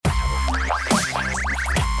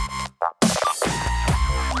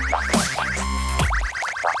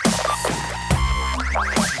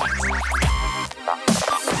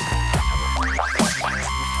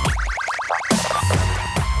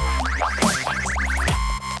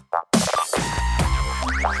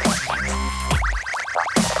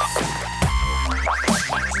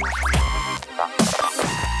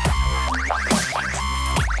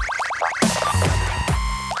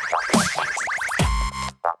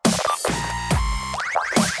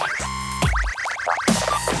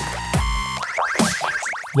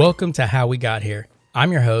Welcome to How We Got Here.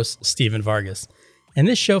 I'm your host, Steven Vargas, and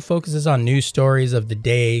this show focuses on news stories of the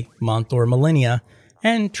day, month, or millennia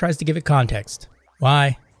and tries to give it context.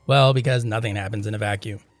 Why? Well, because nothing happens in a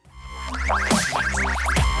vacuum.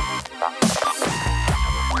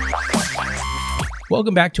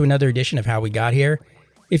 Welcome back to another edition of How We Got Here.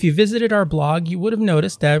 If you visited our blog, you would have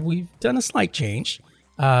noticed that we've done a slight change,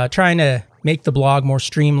 trying to make the blog more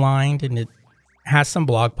streamlined, and it has some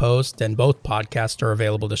blog posts, and both podcasts are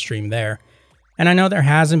available to stream there. And I know there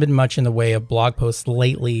hasn't been much in the way of blog posts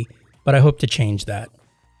lately, but I hope to change that.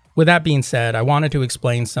 With that being said, I wanted to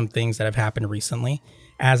explain some things that have happened recently.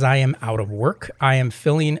 As I am out of work, I am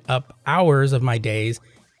filling up hours of my days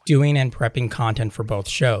doing and prepping content for both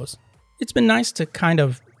shows. It's been nice to kind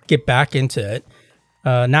of get back into it,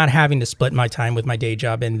 not having to split my time with my day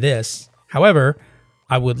job and this. However,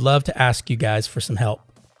 I would love to ask you guys for some help.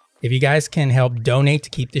 If you guys can help donate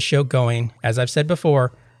to keep the show going, as I've said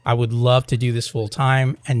before, I would love to do this full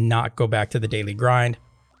time and not go back to the daily grind.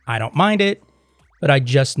 I don't mind it, but I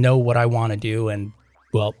just know what I want to do, and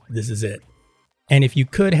well, this is it. And if you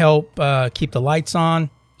could help keep the lights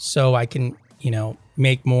on so I can,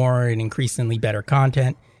 make more and increasingly better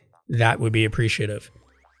content, that would be appreciative.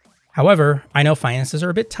 However, I know finances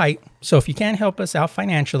are a bit tight, so if you can help us out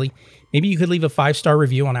financially, maybe you could leave a 5-star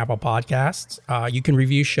review on Apple Podcasts. You can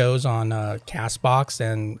review shows on CastBox,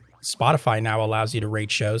 and Spotify now allows you to rate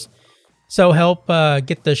shows. So help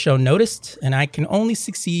get the show noticed, and I can only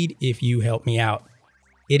succeed if you help me out.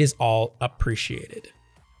 It is all appreciated.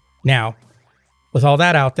 Now, with all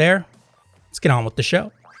that out there, let's get on with the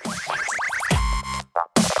show.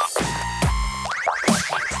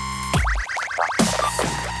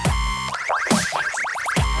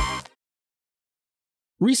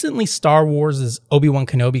 Recently, Star Wars' Obi-Wan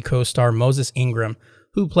Kenobi co-star Moses Ingram,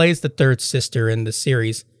 who plays the third sister in the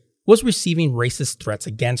series, was receiving racist threats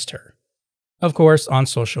against her. Of course, on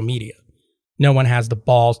social media. No one has the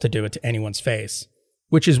balls to do it to anyone's face,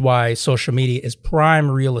 which is why social media is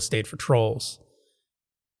prime real estate for trolls.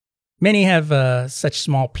 Many have such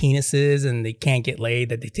small penises and they can't get laid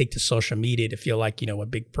that they take to social media to feel like, a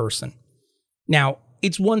big person. Now,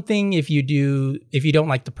 it's one thing if you don't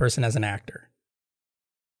like the person as an actor.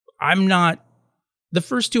 The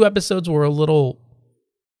first 2 episodes were a little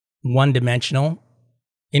one-dimensional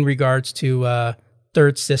in regards to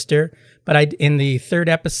third sister, but in the third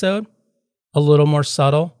episode, a little more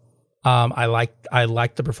subtle. I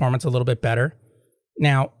liked the performance a little bit better.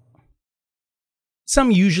 Now,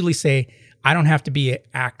 some usually say, I don't have to be an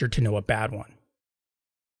actor to know a bad one.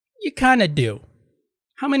 You kind of do.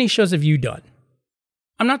 How many shows have you done?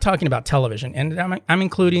 I'm not talking about television, and I'm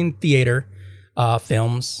including theater,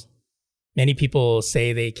 films. Many people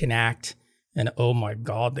say they can act, and oh my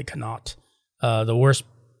God, they cannot. The worst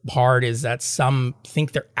part is that some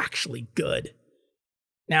think they're actually good.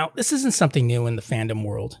 Now, this isn't something new in the fandom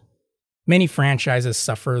world. Many franchises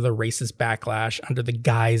suffer the racist backlash under the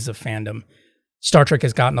guise of fandom. Star Trek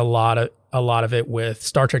has gotten a lot of it with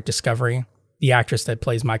Star Trek Discovery. The actress that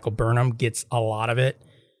plays Michael Burnham gets a lot of it.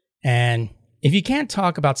 And if you can't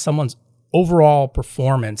talk about someone's overall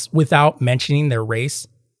performance without mentioning their race,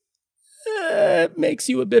 it makes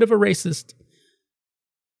you a bit of a racist.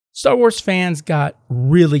 Star Wars fans got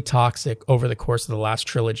really toxic over the course of the last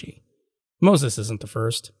trilogy. Moses isn't the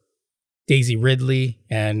first. Daisy Ridley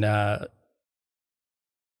and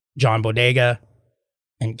John Bodega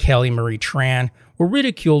and Kelly Marie Tran were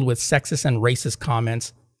ridiculed with sexist and racist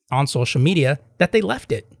comments on social media that they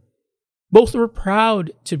left it. Both were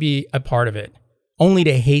proud to be a part of it, only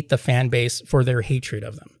to hate the fan base for their hatred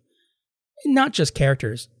of them. And not just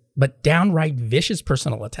characters, but downright vicious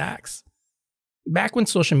personal attacks. Back when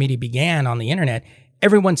social media began on the internet,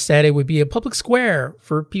 everyone said it would be a public square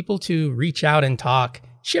for people to reach out and talk,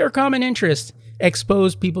 share common interests,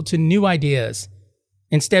 expose people to new ideas.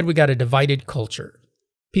 Instead, we got a divided culture.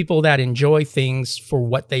 People that enjoy things for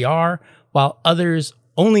what they are, while others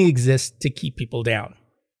only exist to keep people down.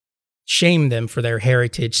 Shame them for their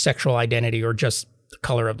heritage, sexual identity, or just the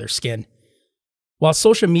color of their skin. While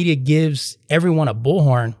social media gives everyone a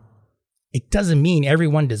bullhorn, it doesn't mean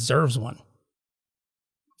everyone deserves one.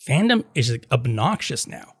 Fandom is obnoxious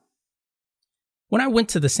now. When I went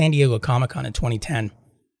to the San Diego Comic-Con in 2010,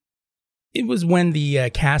 it was when the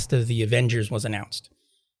cast of the Avengers was announced.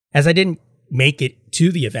 As I didn't make it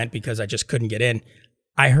to the event because I just couldn't get in,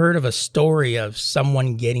 I heard of a story of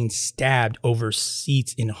someone getting stabbed over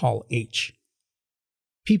seats in Hall H.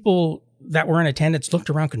 People that were in attendance looked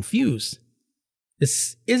around confused.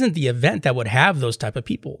 This isn't the event that would have those type of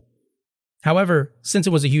people. However, since it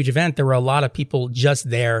was a huge event, there were a lot of people just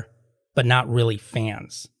there, but not really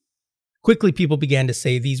fans. Quickly, people began to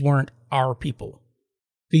say these weren't our people.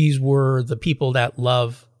 These were the people that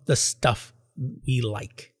love the stuff we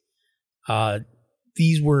like.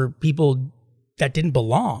 These were people that didn't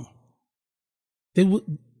belong.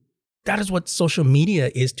 That is what social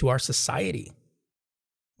media is to our society.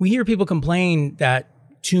 We hear people complain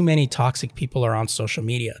that too many toxic people are on social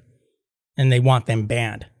media and they want them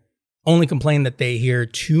banned. Only complain that they hear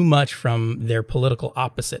too much from their political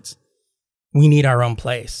opposites. We need our own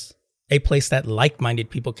place, a place that like-minded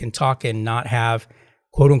people can talk and not have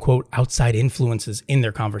quote-unquote outside influences in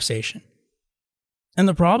their conversation. And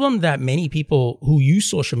the problem that many people who use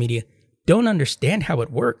social media don't understand how it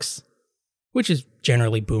works, which is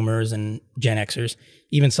generally boomers and Gen Xers,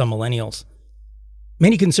 even some millennials.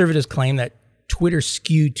 Many conservatives claim that Twitter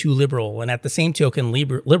skewed too liberal, and at the same token,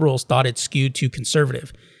 liberals thought it skewed too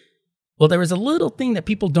conservative. Well, there was a little thing that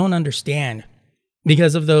people don't understand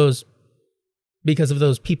because of those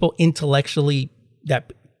people intellectually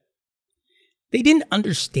that they didn't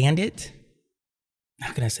understand it.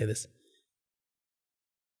 How can I say this?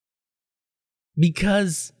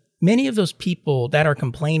 Because many of those people that are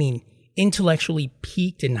complaining intellectually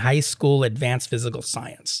peaked in high school advanced physical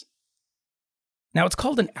science. Now, it's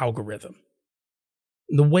called an algorithm.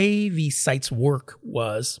 The way these sites work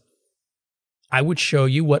was I would show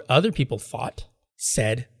you what other people thought,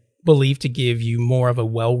 said, believed to give you more of a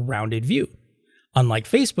well-rounded view. Unlike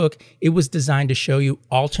Facebook, it was designed to show you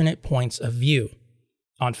alternate points of view.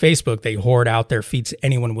 On Facebook, they hoard out their feeds to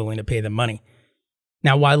anyone willing to pay them money.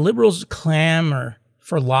 Now, while liberals clamor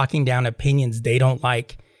for locking down opinions they don't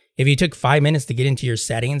like, if you took 5 minutes to get into your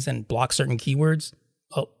settings and block certain keywords,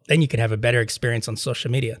 well, then you could have a better experience on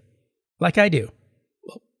social media. Like I do.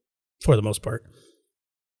 Well, for the most part.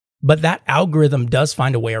 But that algorithm does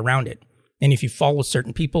find a way around it. And if you follow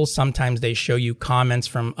certain people, sometimes they show you comments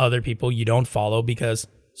from other people you don't follow because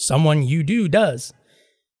someone you do does.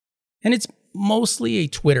 And it's mostly a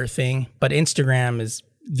Twitter thing, but Instagram is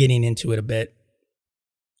getting into it a bit.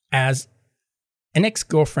 As an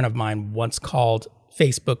ex-girlfriend of mine once called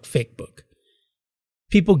Facebook fakebook.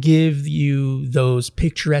 People give you those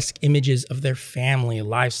picturesque images of their family,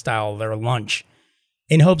 lifestyle, their lunch,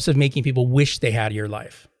 in hopes of making people wish they had your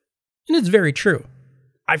life. And it's very true.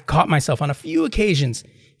 I've caught myself on a few occasions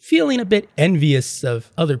feeling a bit envious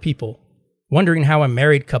of other people, wondering how a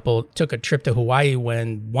married couple took a trip to Hawaii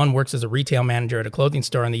when one works as a retail manager at a clothing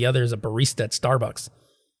store and the other is a barista at Starbucks.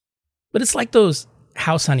 But it's like those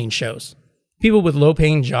house hunting shows. People with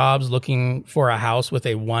low-paying jobs looking for a house with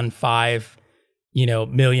a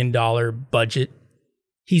 $1.5 million budget.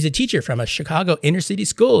 He's a teacher from a Chicago inner-city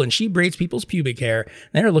school, and she braids people's pubic hair.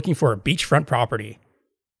 They're looking for a beachfront property.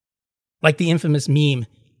 Like the infamous meme,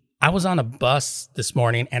 I was on a bus this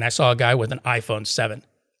morning, and I saw a guy with an iPhone 7.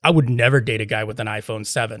 I would never date a guy with an iPhone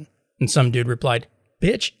 7. And some dude replied,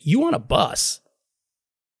 bitch, you on a bus.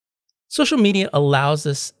 Social media allows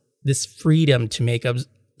us this freedom to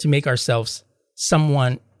make ourselves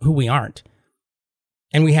someone who we aren't.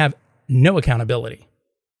 And we have no accountability.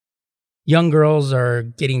 Young girls are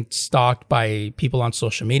getting stalked by people on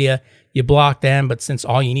social media. You block them, but since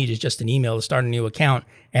all you need is just an email to start a new account,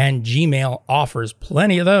 and Gmail offers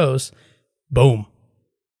plenty of those, boom,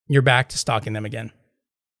 you're back to stalking them again.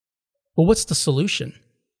 Well, what's the solution?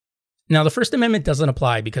 Now, the First Amendment doesn't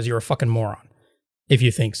apply because you're a fucking moron, if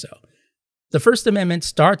you think so. The First Amendment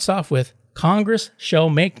starts off with, Congress shall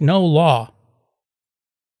make no law.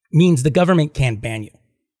 Means the government can't ban you.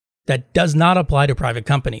 That does not apply to private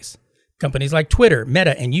companies. Companies like Twitter,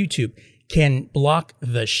 Meta, and YouTube can block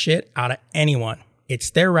the out of anyone.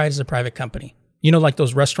 It's their right as a private company. Like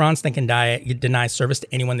those restaurants that can deny service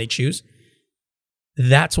to anyone they choose.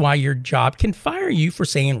 That's why your job can fire you for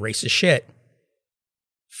saying racist shit.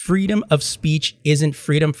 Freedom of speech isn't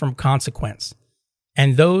freedom from consequence.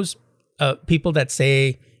 And those people that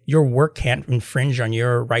say your work can't infringe on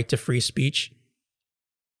your right to free speech,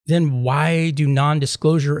 then why do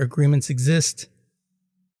non-disclosure agreements exist?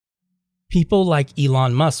 People like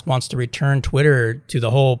Elon Musk wants to return Twitter to the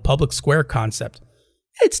whole public square concept.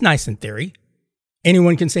 It's nice in theory.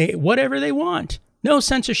 Anyone can say whatever they want. No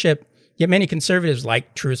censorship. Yet many conservatives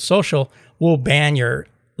like Truth Social will ban your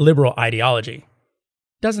liberal ideology.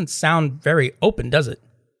 Doesn't sound very open, does it?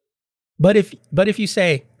 But if you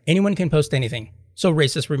say anyone can post anything, so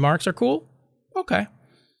racist remarks are cool? Okay.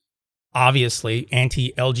 Obviously,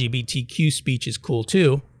 anti-LGBTQ speech is cool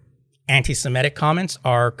too. Anti-Semitic comments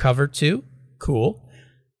are covered too. Cool.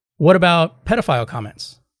 What about pedophile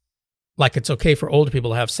comments? Like it's okay for older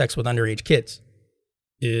people to have sex with underage kids.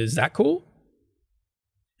 Is that cool?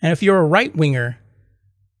 And if you're a right-winger,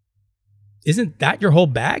 isn't that your whole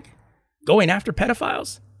bag? Going after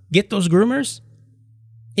pedophiles? Get those groomers?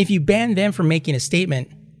 If you ban them from making a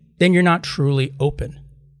statement, then you're not truly open.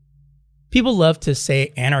 People love to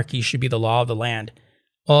say anarchy should be the law of the land.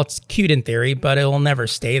 Well, it's cute in theory, but it will never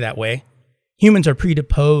stay that way. Humans are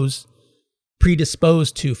predisposed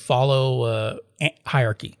to follow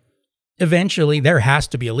hierarchy. Eventually, there has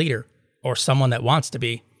to be a leader, or someone that wants to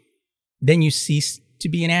be. Then you cease to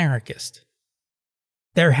be an anarchist.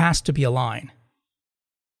 There has to be a line.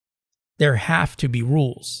 There have to be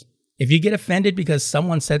rules. If you get offended because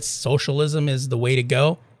someone said socialism is the way to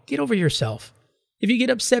go, get over yourself. If you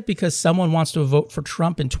get upset because someone wants to vote for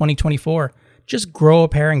Trump in 2024, just grow a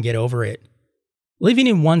pair and get over it. Living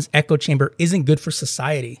in one's echo chamber isn't good for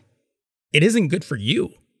society. It isn't good for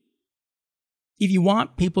you. If you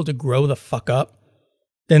want people to grow the fuck up,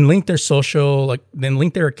 then link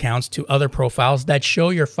their accounts to other profiles that show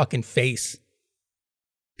your fucking face.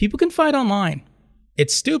 People can fight online.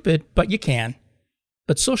 It's stupid, but you can.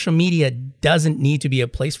 But social media doesn't need to be a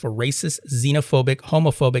place for racist, xenophobic,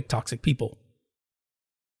 homophobic, toxic people.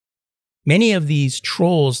 Many of these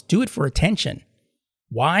trolls do it for attention.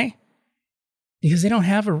 Why? Because they don't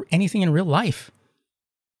have anything in real life.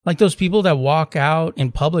 Like those people that walk out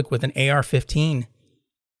in public with an AR-15.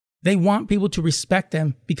 They want people to respect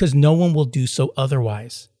them because no one will do so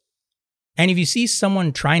otherwise. And if you see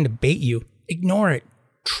someone trying to bait you, ignore it.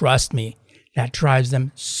 Trust me, that drives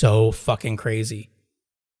them so fucking crazy.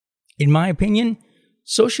 In my opinion,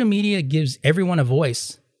 social media gives everyone a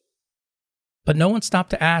voice. But no one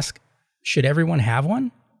stopped to ask, should everyone have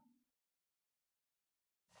one?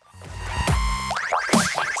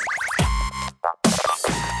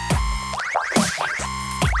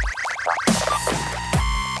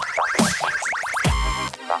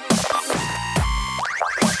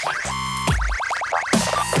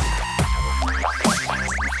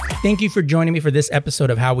 Thank you for joining me for this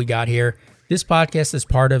episode of How We Got Here. This podcast is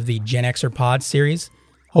part of the Gen Xer Pod series.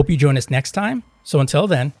 Hope you join us next time. So until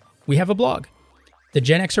then, we have a blog,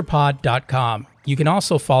 thegenxerpod.com. You can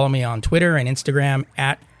also follow me on Twitter and Instagram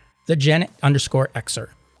at @thegen_xer.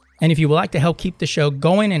 And if you would like to help keep the show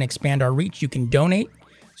going and expand our reach, you can donate.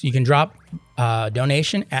 So you can drop a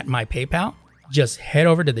donation at my PayPal. Just head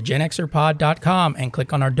over to thegenxerpod.com and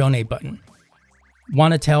click on our donate button.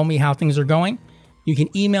 Want to tell me how things are going? You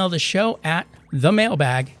can email the show at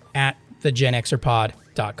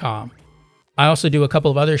themailbag@thegenxerpod.com. I also do a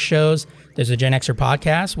couple of other shows. There's a Gen Xer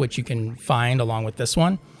podcast, which you can find along with this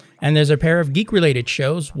one. And there's a pair of geek-related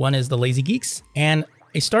shows. One is The Lazy Geeks and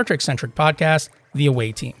a Star Trek-centric podcast, The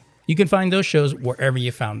Away Team. You can find those shows wherever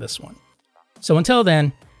you found this one. So until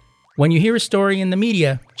then, when you hear a story in the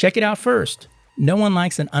media, check it out first. No one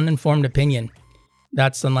likes an uninformed opinion.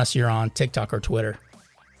 That's unless you're on TikTok or Twitter.